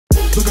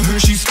Look at her,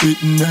 she's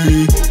spittin'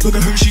 nerdy. Look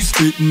at her, she's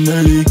spittin'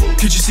 nerdy.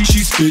 Can't you see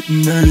she's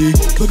spittin'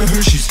 nerdy? Look at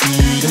her, she's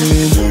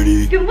spittin'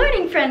 nerdy. Good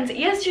morning, friends.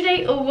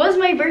 Yesterday was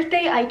my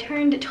birthday. I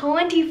turned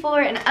 24,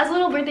 and as a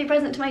little birthday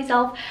present to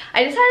myself,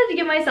 I decided to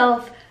give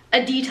myself a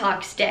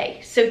detox day.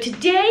 So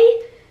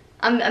today,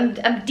 I'm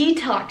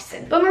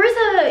detoxing. But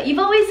Marissa, you've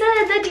always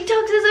said that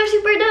detoxes are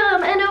super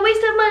dumb and a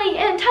waste of money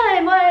and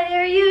time. Why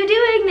are you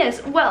doing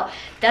this? Well,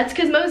 that's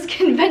because most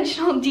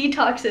conventional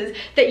detoxes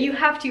that you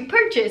have to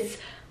purchase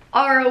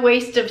are a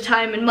waste of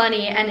time and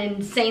money and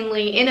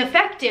insanely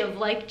ineffective,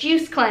 like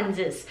juice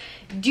cleanses.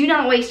 Do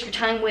not waste your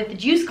time with the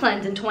juice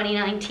cleanse in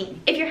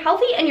 2019. If you're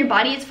healthy and your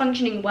body is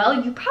functioning well,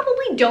 you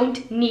probably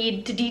don't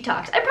need to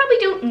detox. I probably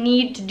don't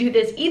need to do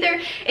this either.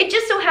 It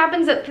just so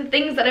happens that the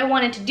things that I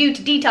wanted to do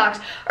to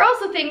detox are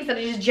also things that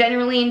I just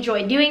generally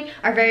enjoy doing,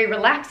 are very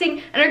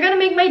relaxing, and are gonna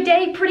make my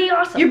day pretty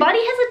awesome. Your body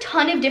has a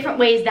ton of different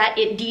ways that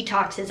it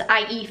detoxes,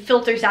 i.e.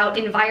 filters out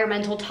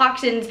environmental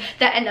toxins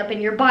that end up in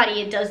your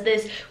body. It does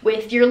this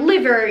with your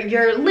liver,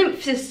 your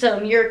lymph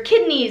system, your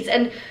kidneys,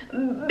 and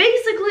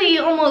basically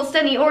almost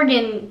any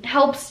organ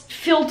helps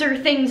filter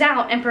things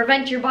out and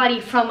prevent your body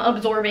from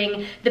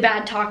absorbing the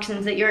bad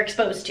toxins that you're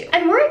exposed to.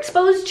 And we're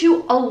exposed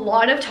to a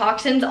lot of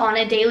toxins on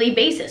a daily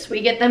basis.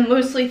 We get them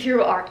mostly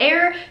through our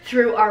air,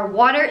 through our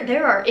water.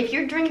 If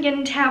you're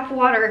drinking tap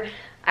water,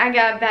 I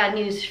got bad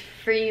news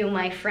for you,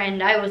 my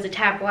friend. I was a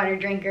tap water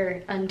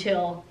drinker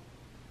until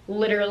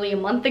literally a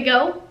month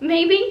ago,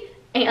 maybe.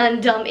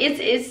 And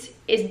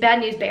it's bad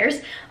news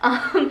bears.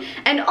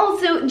 And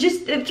also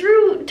just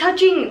through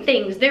touching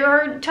things, there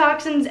are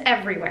toxins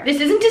everywhere.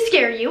 This isn't to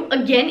scare you.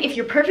 Again, if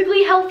you're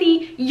perfectly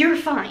healthy, you're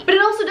fine. But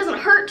it also doesn't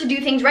hurt to do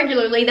things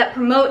regularly that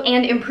promote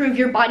and improve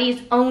your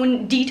body's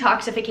own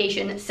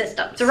detoxification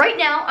system. So right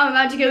now, I'm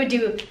about to go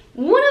do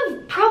one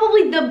of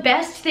probably the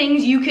best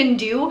things you can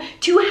do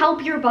to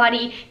help your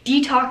body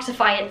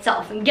detoxify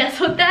itself. And guess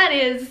what that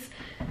is?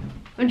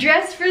 I'm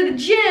dressed for the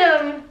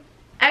gym.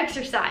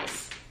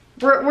 Exercise.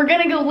 We're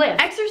gonna go lift.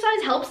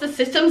 Exercise helps the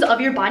systems of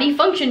your body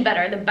function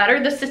better. The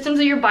better the systems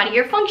of your body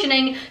are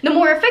functioning, the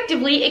more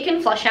effectively it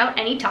can flush out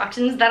any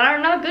toxins that are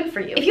not good for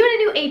you. If you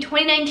wanna do a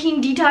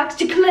 2019 detox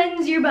to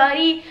cleanse your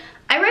body,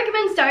 I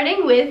recommend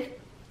starting with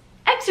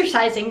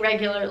exercising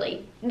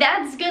regularly.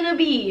 That's gonna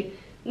be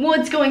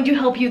what's going to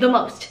help you the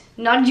most.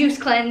 Not a juice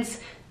cleanse,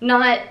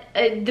 not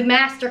the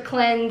master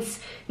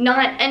cleanse,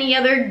 not any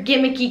other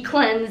gimmicky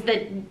cleanse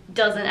that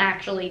doesn't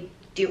actually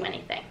do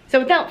anything. So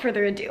without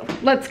further ado,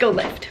 let's go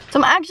lift. So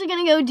I'm actually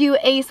gonna go do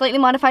a slightly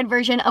modified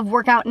version of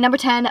workout number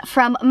 10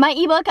 from my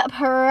ebook,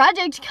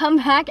 Project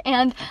Comeback,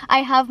 and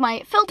I have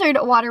my filtered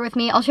water with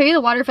me. I'll show you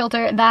the water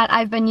filter that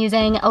I've been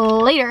using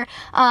later,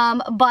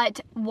 but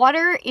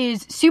water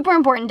is super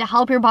important to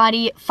help your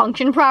body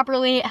function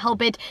properly,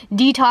 help it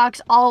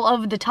detox all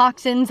of the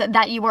toxins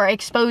that you are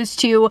exposed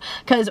to,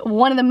 because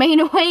one of the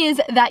main ways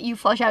that you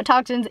flush out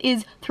toxins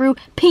is through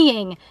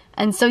peeing.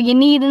 And so you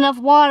need enough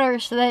water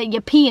so that you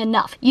pee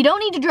enough. You don't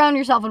need to drown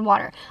yourself in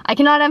water. I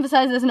cannot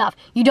emphasize this enough.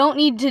 You don't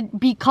need to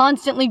be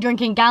constantly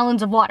drinking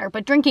gallons of water,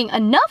 but drinking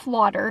enough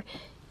water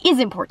is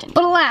important.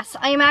 But alas,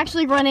 I am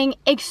actually running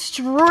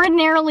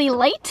extraordinarily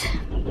late.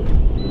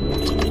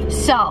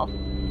 So,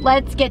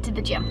 let's get to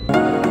the gym.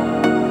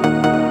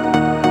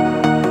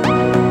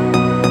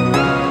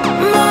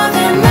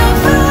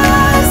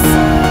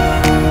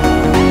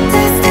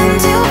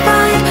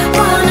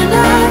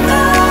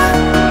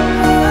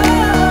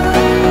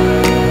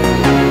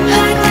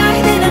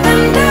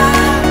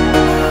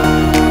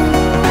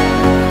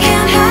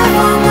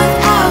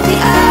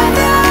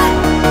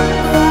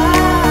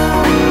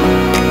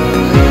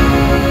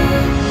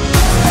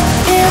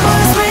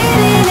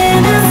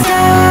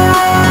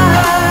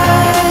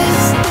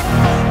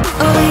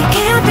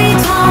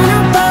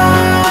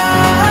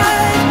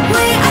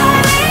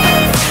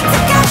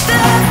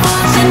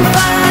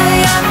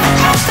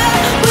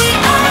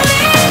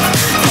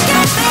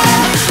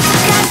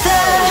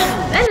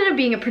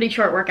 Pretty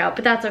short workout,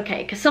 but that's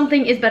okay because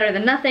something is better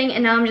than nothing.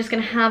 And now I'm just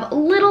gonna have a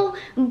little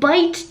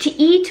bite to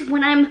eat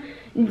when I'm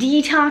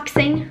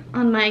detoxing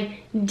on my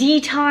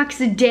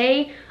detox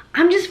day.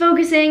 I'm just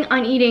focusing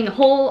on eating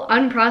whole,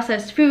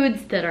 unprocessed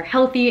foods that are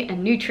healthy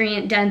and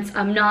nutrient dense.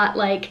 I'm not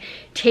like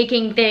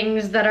taking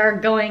things that are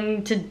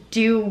going to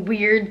do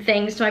weird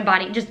things to my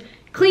body. Just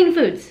clean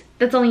foods.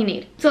 That's all you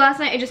need. So last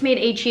night I just made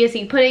a chia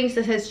seed pudding. So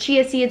this has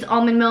chia seeds,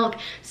 almond milk,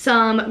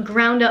 some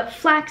ground up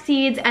flax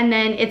seeds, and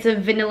then it's a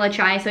vanilla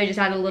chai. So I just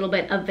added a little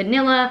bit of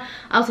vanilla.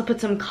 I also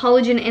put some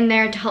collagen in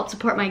there to help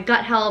support my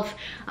gut health,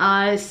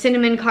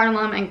 cinnamon,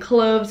 cardamom, and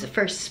cloves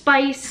for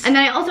spice. And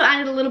then I also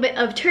added a little bit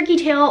of turkey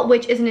tail,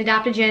 which is an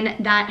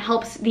adaptogen that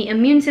helps the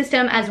immune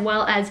system as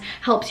well as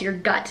helps your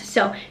gut.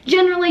 So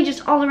generally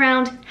just all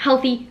around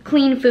healthy,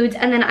 clean foods.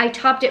 And then I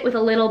topped it with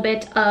a little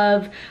bit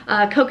of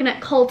coconut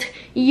cult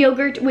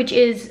yogurt, which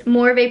is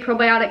more of a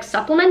probiotic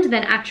supplement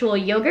than actual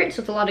yogurt.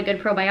 So it's a lot of good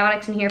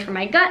probiotics in here for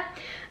my gut.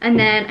 And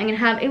then I'm gonna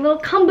have a little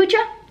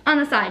kombucha on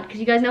the side because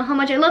you guys know how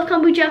much I love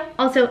kombucha.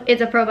 Also,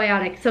 it's a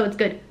probiotic, so it's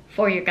good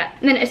for your gut.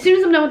 And then as soon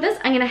as I'm done with this,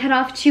 I'm gonna head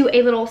off to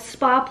a little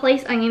spa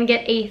place. I'm gonna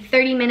get a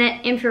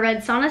 30-minute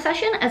infrared sauna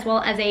session as well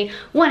as a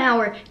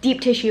 1-hour deep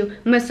tissue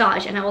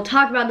massage. And I will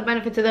talk about the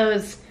benefits of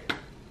those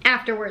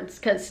afterwards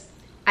because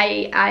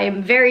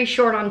I'm very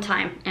short on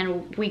time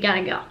and we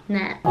gotta go.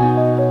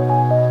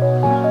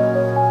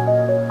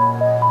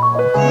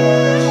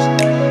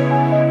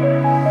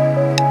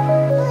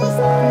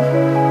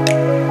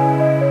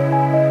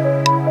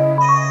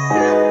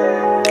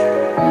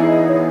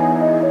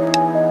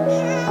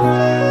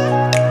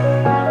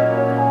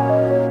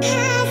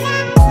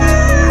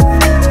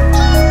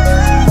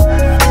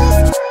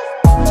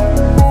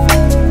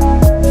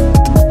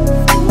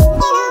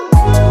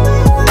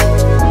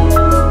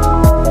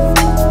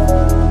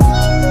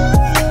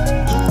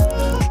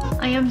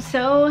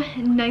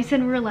 Nice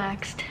and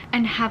relaxed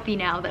and happy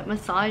now that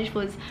massage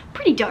was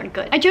pretty darn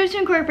good. I chose to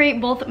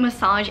incorporate both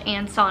massage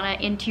and sauna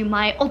into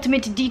my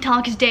ultimate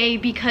detox day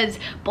because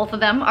both of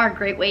them are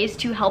great ways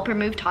to help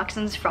remove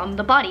toxins from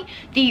the body.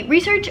 The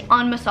research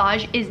on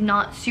massage is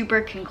not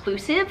super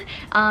conclusive.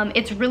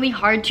 It's really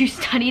hard to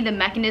study the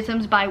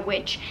mechanisms by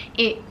which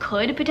it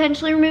could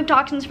potentially remove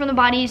toxins from the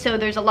body, so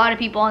there's a lot of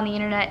people on the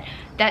internet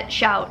that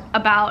shout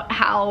about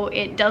how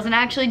it doesn't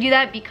actually do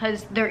that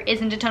because there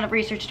isn't a ton of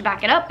research to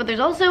back it up, but there's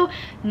also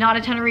not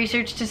a ton of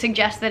research to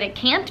suggest that it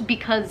can't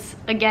because,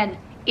 again,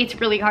 it's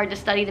really hard to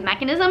study the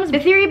mechanisms. The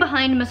theory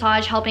behind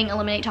massage helping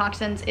eliminate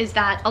toxins is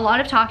that a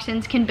lot of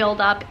toxins can build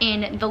up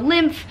in the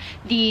lymph,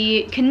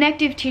 the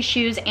connective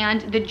tissues,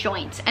 and the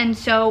joints. And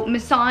so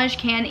massage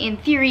can, in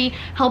theory,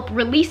 help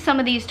release some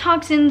of these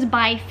toxins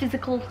by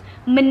physical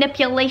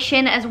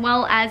manipulation as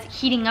well as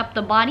heating up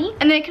the body.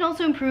 And then it can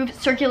also improve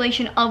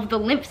circulation of the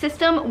lymph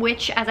system,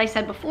 which, as I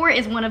said before,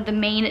 is one of the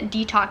main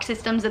detox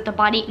systems that the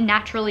body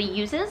naturally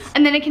uses.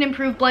 And then it can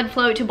improve blood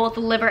flow to both the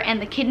liver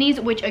and the kidneys,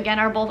 which again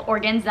are both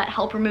organs that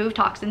help remove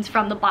toxins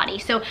from the body.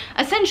 So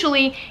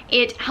essentially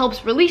it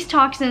helps release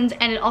toxins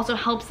and it also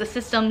helps the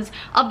systems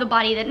of the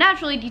body that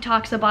naturally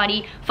detox the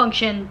body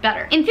function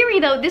better. In theory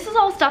though, this is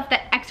all stuff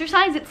that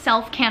exercise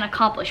itself can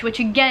accomplish, which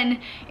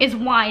again is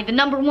why the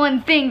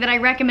 #1 thing that I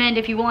recommend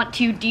if you want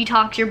to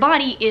detox your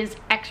body is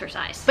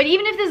exercise. But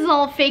even if this is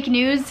all fake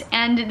news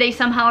and they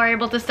somehow are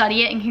able to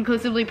study it and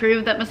conclusively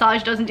prove that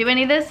massage doesn't do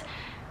any of this,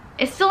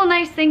 it's still a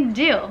nice thing to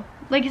do.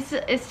 Like,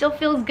 it still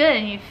feels good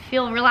and you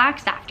feel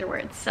relaxed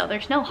afterwards, so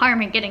there's no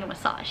harm in getting a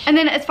massage. And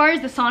then as far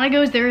as the sauna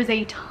goes, there is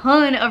a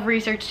ton of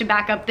research to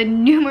back up the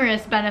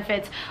numerous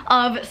benefits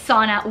of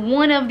sauna.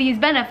 One of these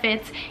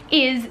benefits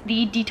is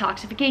the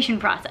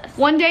detoxification process.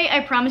 One day, I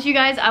promise you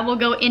guys, I will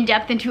go in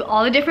depth into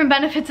all the different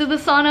benefits of the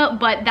sauna,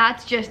 but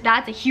that's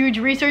a huge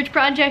research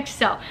project,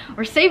 so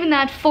we're saving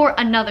that for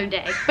another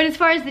day. But as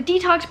far as the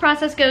detox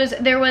process goes,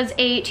 there was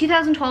a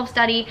 2012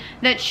 study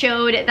that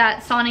showed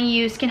that sauna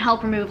use can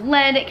help remove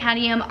lead,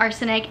 cadmium,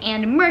 arsenic,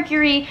 and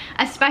mercury,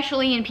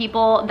 especially in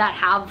people that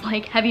have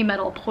like heavy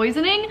metal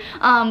poisoning.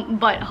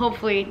 But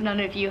hopefully none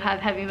of you have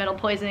heavy metal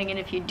poisoning, and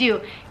if you do,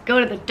 go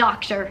to the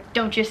doctor.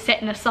 Don't just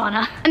sit in a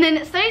sauna. And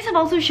then studies have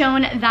also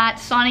shown that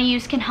sauna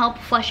use can help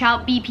flush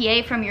out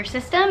BPA from your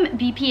system.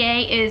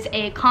 BPA is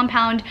a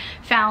compound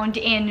found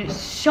in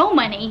so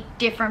many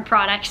different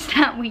products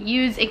that we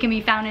use. It can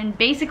be found in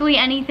basically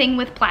anything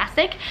with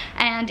plastic,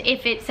 and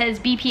if it says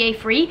BPA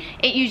free,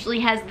 it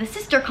usually has the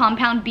sister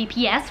compound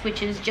BPS,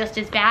 which is just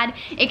as bad.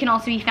 It can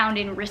also be found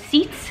in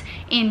receipts,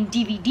 in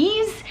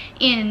DVDs,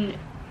 in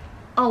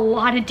a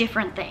lot of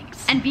different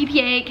things. And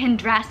BPA can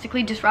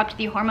drastically disrupt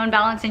the hormone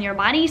balance in your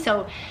body,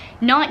 so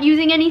not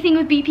using anything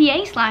with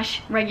BPA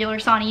 / regular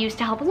sauna use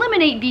to help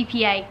eliminate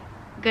BPA,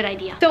 good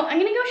idea. So I'm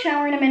gonna go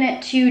shower in a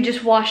minute to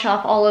just wash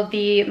off all of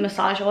the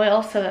massage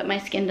oil so that my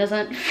skin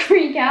doesn't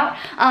freak out.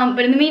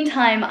 But in the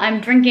meantime,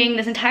 I'm drinking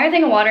this entire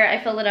thing of water. I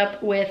filled it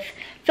up with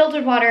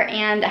filtered water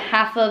and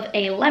half of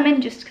a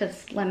lemon, just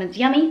because lemon's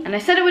yummy. And I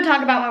said I would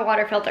talk about my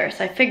water filter,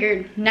 so I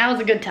figured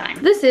now's a good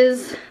time. This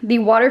is the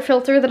water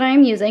filter that I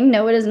am using.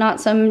 No, it is not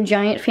some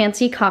giant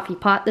fancy coffee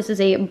pot. This is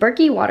a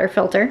Berkey water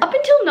filter. Up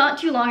until not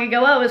too long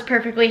ago, I was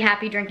perfectly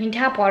happy drinking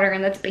tap water,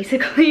 and that's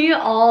basically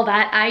all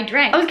that I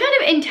drank. I was kind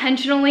of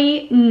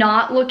intentionally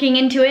not looking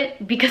into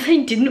it because I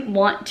didn't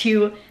want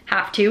to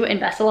have to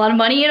invest a lot of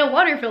money in a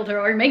water filter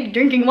or make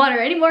drinking water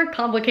any more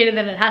complicated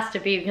than it has to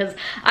be, because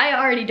I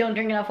already don't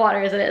drink enough water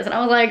as it is. And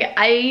I was like,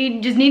 I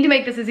just need to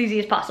make this as easy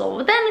as possible.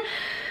 But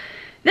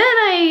then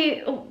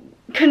I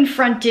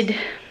confronted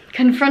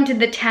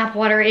the tap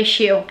water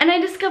issue, and I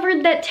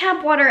discovered that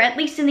tap water, at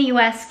least in the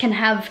US, can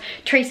have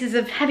traces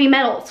of heavy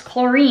metals,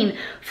 chlorine,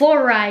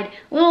 fluoride,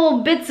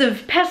 little bits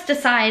of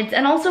pesticides,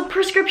 and also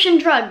prescription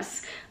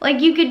drugs.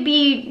 Like, you could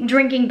be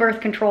drinking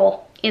birth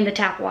control in the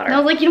tap water. And I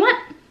was like, you know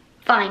what?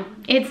 Fine,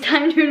 it's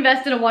time to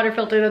invest in a water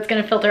filter that's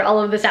gonna filter all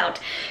of this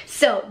out.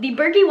 So the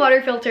Berkey water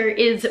filter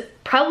is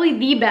probably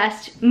the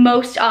best,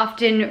 most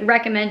often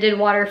recommended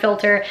water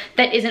filter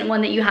that isn't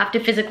one that you have to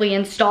physically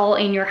install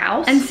in your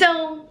house. And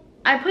so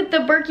I put the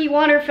Berkey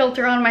water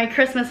filter on my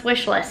Christmas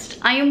wish list.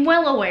 I am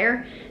well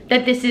aware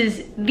that this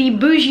is the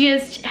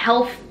bougiest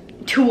health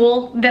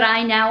tool that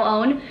I now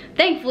own.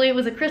 Thankfully, it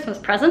was a Christmas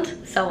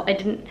present, so I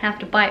didn't have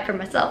to buy it for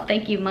myself.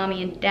 Thank you,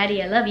 mommy and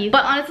daddy, I love you.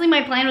 But honestly,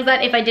 my plan was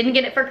that if I didn't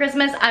get it for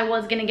Christmas, I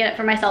was gonna get it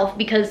for myself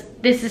because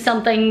this is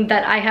something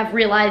that I have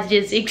realized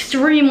is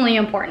extremely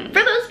important.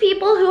 For those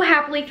people who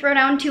happily throw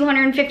down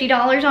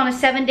 $250 on a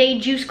 7-day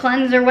juice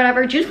cleanse or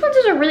whatever, juice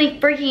cleanses are really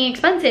freaking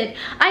expensive.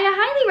 I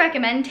highly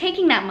recommend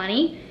taking that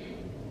money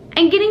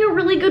and getting a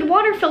really good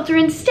water filter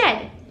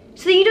instead,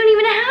 so that you don't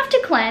even have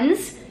to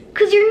cleanse,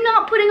 because you're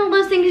not putting all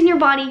those things in your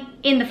body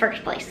in the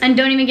first place. And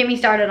don't even get me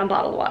started on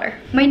bottled water.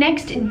 My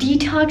next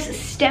detox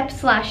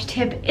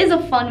step/tip is a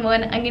fun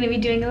one. I'm gonna be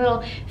doing a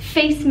little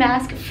face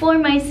mask for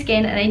my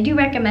skin, and I do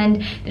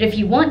recommend that if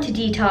you want to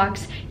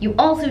detox, you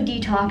also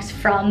detox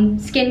from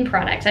skin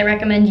products. I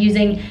recommend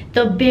using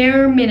the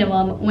bare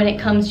minimum when it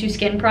comes to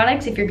skin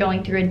products if you're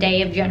going through a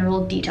day of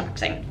general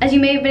detoxing. As you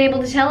may have been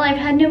able to tell, I've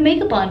had no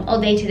makeup on all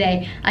day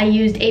today. I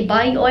used a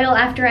body oil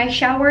after I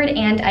showered,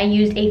 and I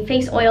used a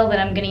face oil that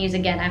I'm gonna use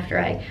again after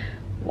I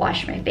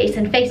wash my face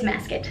and face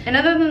mask it. And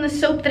other than the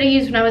soap that I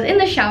used when I was in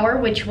the shower,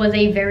 which was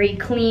a very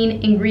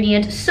clean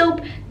ingredient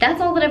soap,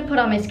 that's all that I've put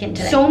on my skin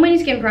today. So many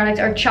skin products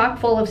are chock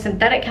full of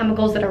synthetic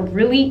chemicals that are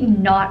really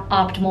not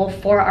optimal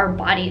for our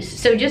bodies.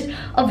 So just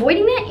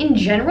avoiding that in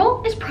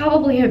general is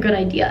probably a good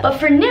idea. But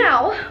for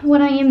now,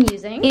 what I am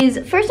using is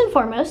first and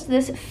foremost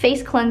this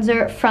face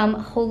cleanser from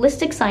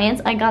Holistic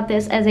Science. I got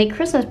this as a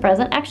Christmas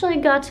present. Actually, I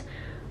got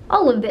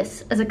all of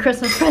this as a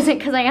Christmas present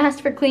because I asked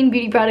for clean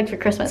beauty products for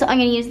Christmas. So I'm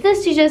gonna use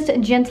this to just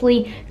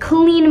gently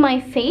clean my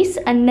face,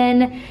 and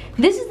then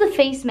this is the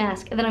face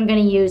mask that I'm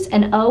gonna use,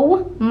 and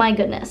oh my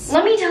goodness.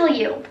 Let me tell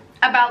you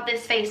about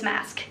this face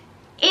mask.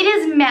 It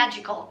is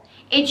magical.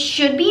 It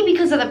should be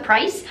because of the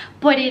price,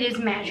 but it is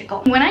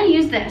magical. When I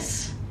use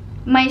this,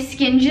 my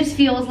skin just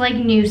feels like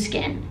new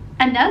skin,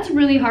 and that's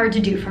really hard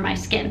to do for my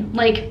skin.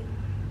 Like,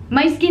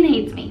 my skin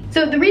hates me.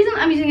 So the reason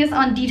I'm using this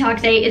on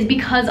detox day is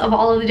because of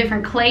all of the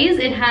different clays.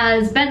 It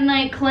has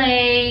bentonite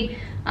clay,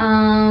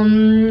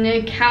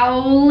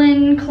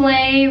 kaolin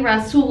clay,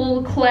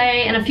 rasul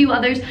clay, and a few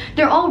others.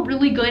 They're all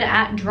really good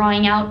at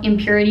drawing out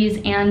impurities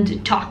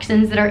and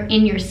toxins that are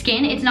in your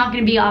skin. It's not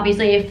gonna be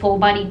obviously a full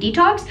body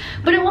detox,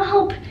 but it will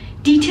help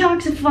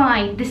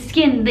detoxify the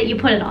skin that you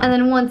put it on. And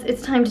then once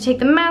it's time to take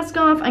the mask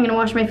off, I'm gonna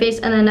wash my face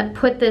and then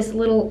put this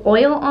little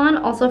oil on,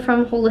 also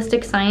from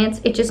Holistic Science.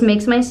 It just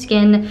makes my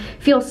skin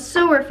feel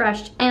so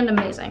refreshed and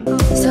amazing.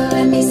 So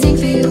let me sing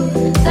for you,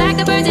 like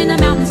the birds in the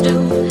mountains do,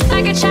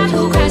 like a child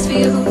who cries for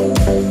you,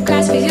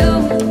 cries for you.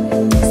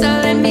 So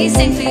let me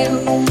sing for you,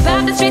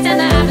 about the streets and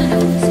the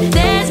avenues,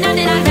 there's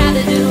nothing I'd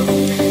rather do.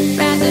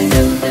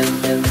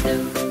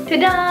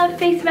 Ta-da!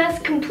 Face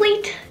mask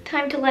complete.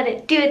 Time to let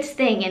it do its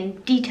thing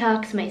and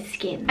detox my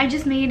skin. I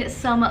just made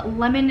some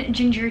lemon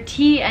ginger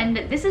tea, and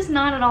this is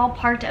not at all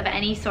part of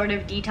any sort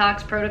of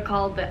detox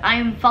protocol that I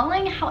am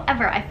following.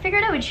 However, I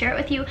figured I would share it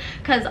with you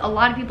because a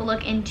lot of people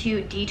look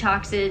into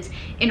detoxes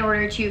in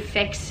order to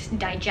fix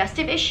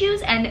digestive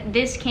issues, and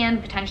this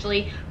can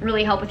potentially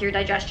really help with your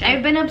digestion.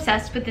 I've been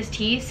obsessed with this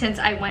tea since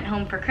I went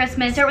home for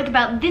Christmas. I start with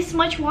about this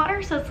much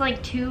water, so it's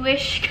like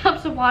 2-ish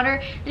cups of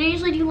water. Then I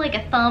usually do like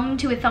a thumb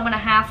to a thumb and a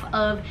half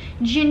of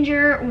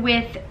ginger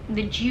with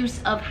the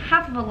juice of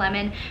half of a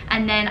lemon,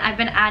 and then I've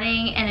been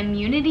adding an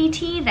immunity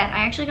tea that I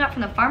actually got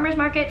from the farmer's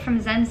market from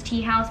Zen's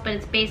Tea House, but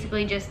it's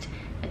basically just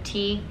a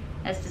tea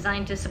that's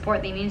designed to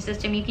support the immune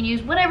system. You can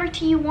use whatever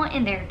tea you want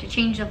in there to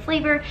change the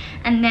flavor,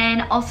 and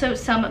then also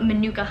some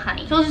manuka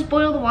honey. So I'll just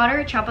boil the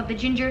water, chop up the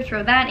ginger,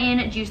 throw that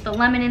in, juice the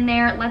lemon in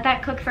there, let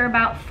that cook for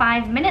about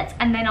 5 minutes,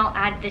 and then I'll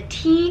add the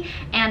tea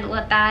and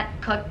let that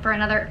cook for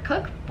another,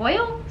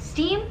 boil,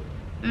 steam?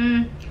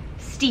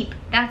 Steep,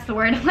 that's the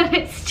word. Let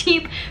it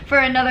steep for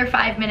another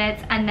 5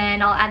 minutes, and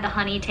then I'll add the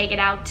honey, take it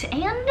out,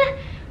 and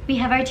we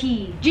have our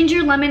tea.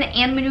 Ginger, lemon,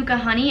 and manuka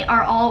honey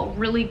are all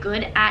really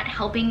good at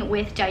helping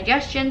with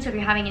digestion, so if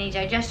you're having any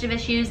digestive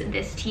issues,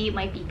 this tea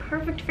might be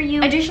perfect for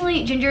you.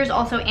 Additionally, ginger is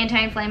also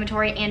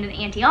anti-inflammatory and an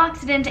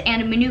antioxidant,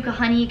 and manuka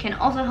honey can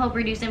also help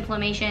reduce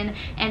inflammation,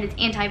 and it's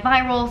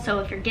antiviral, so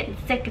if you're getting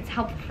sick, it's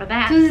helpful for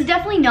that. So this is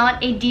definitely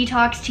not a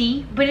detox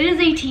tea, but it is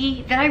a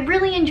tea that I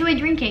really enjoy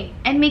drinking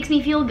and makes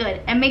me feel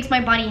good and makes my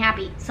body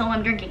happy, so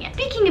I'm drinking it.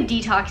 Speaking of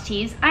detox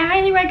teas, I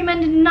highly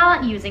recommend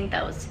not using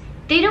those.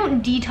 They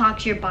don't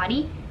detox your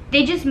body,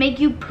 they just make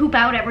you poop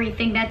out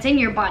everything that's in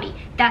your body.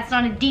 That's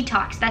not a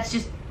detox, that's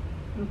just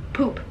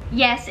poop.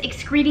 Yes,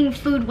 excreting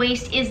food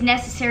waste is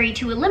necessary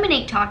to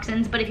eliminate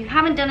toxins, but if you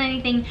haven't done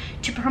anything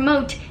to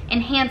promote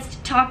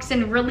enhanced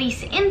toxin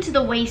release into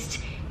the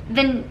waste,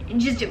 then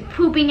just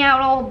pooping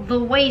out all the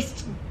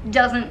waste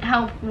doesn't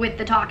help with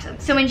the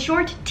toxins. So in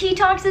short,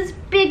 detoxes,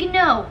 big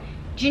no.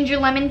 Ginger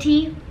lemon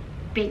tea,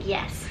 big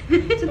yes. So I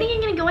think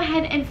I'm gonna go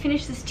ahead and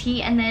finish this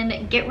tea and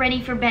then get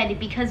ready for bed,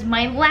 because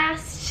my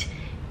last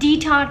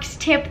detox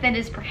tip, that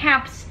is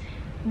perhaps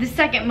the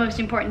second most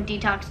important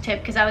detox tip,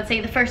 because I would say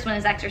the first one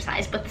is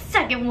exercise, but the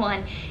second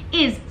one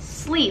is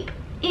sleep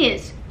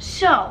is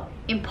so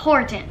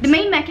important. The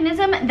main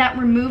mechanism that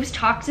removes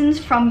toxins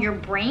from your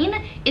brain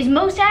is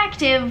most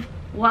active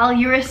while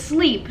you're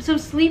asleep. So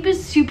sleep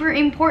is super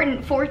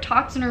important for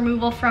toxin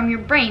removal from your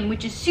brain,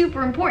 which is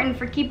super important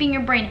for keeping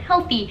your brain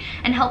healthy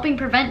and helping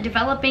prevent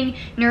developing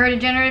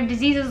neurodegenerative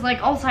diseases like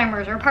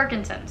Alzheimer's or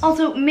Parkinson's.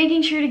 Also,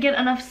 making sure to get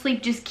enough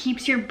sleep just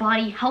keeps your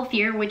body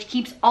healthier, which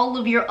keeps all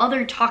of your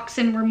other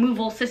toxin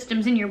removal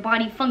systems in your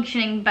body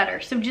functioning better.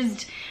 So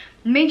just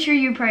make sure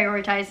you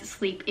prioritize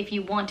sleep if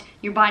you want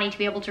your body to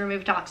be able to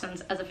remove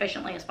toxins as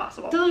efficiently as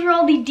possible. So those are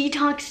all the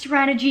detox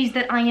strategies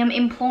that I am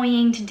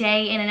employing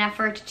today in an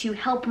effort to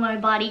help my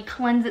body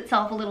cleanse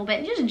itself a little bit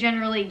and just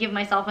generally give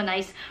myself a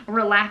nice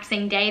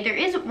relaxing day. There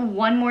is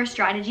one more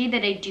strategy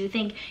that I do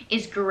think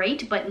is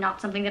great, but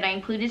not something that I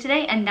included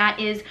today, and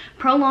that is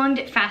prolonged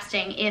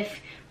fasting.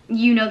 If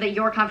you know that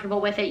you're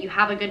comfortable with it, you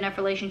have a good enough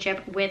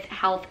relationship with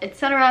health,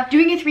 etc.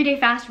 Doing a 3-day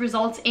fast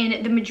results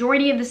in the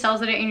majority of the cells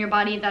that are in your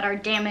body that are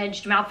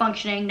damaged,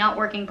 malfunctioning, not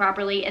working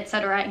properly,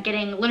 etc.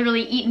 getting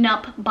literally eaten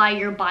up by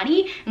your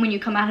body. And when you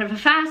come out of a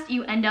fast,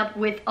 you end up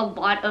with a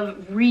lot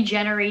of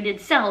regenerated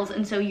cells,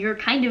 and so you're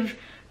kind of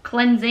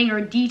cleansing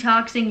or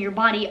detoxing your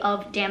body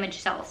of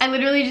damaged cells. I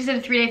literally just did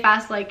a 3-day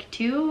fast like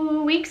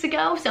 2 weeks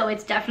ago, so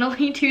it's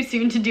definitely too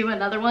soon to do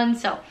another one,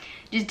 so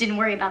just didn't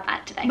worry about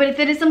that today. But if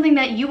that is something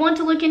that you want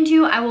to look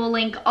into, I will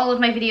link all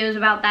of my videos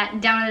about that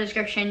down in the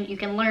description. You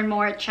can learn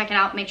more, check it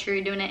out, make sure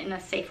you're doing it in a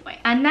safe way.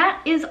 And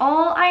that is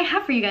all I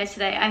have for you guys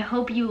today. I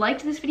hope you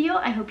liked this video,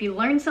 I hope you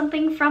learned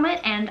something from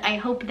it, and I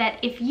hope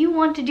that if you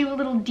want to do a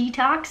little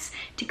detox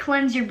to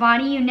cleanse your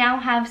body, you now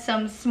have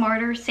some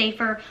smarter,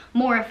 safer,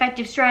 more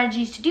effective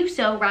strategies to do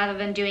so rather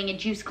than doing a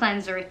juice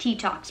cleanse or a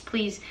detox.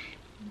 Please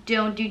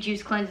don't do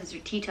juice cleanses or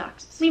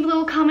detoxes. Leave a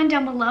little comment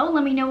down below,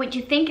 let me know what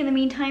you think. In the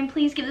meantime,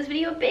 please give this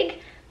video a big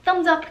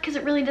thumbs up because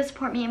it really does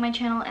support me and my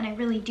channel, and I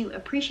really do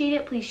appreciate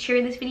it. Please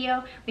share this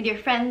video with your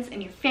friends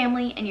and your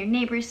family and your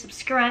neighbors.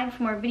 Subscribe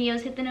for more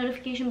videos, hit the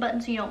notification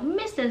button so you don't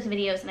miss those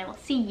videos, and I will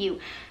see you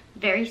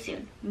very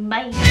soon.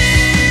 Bye.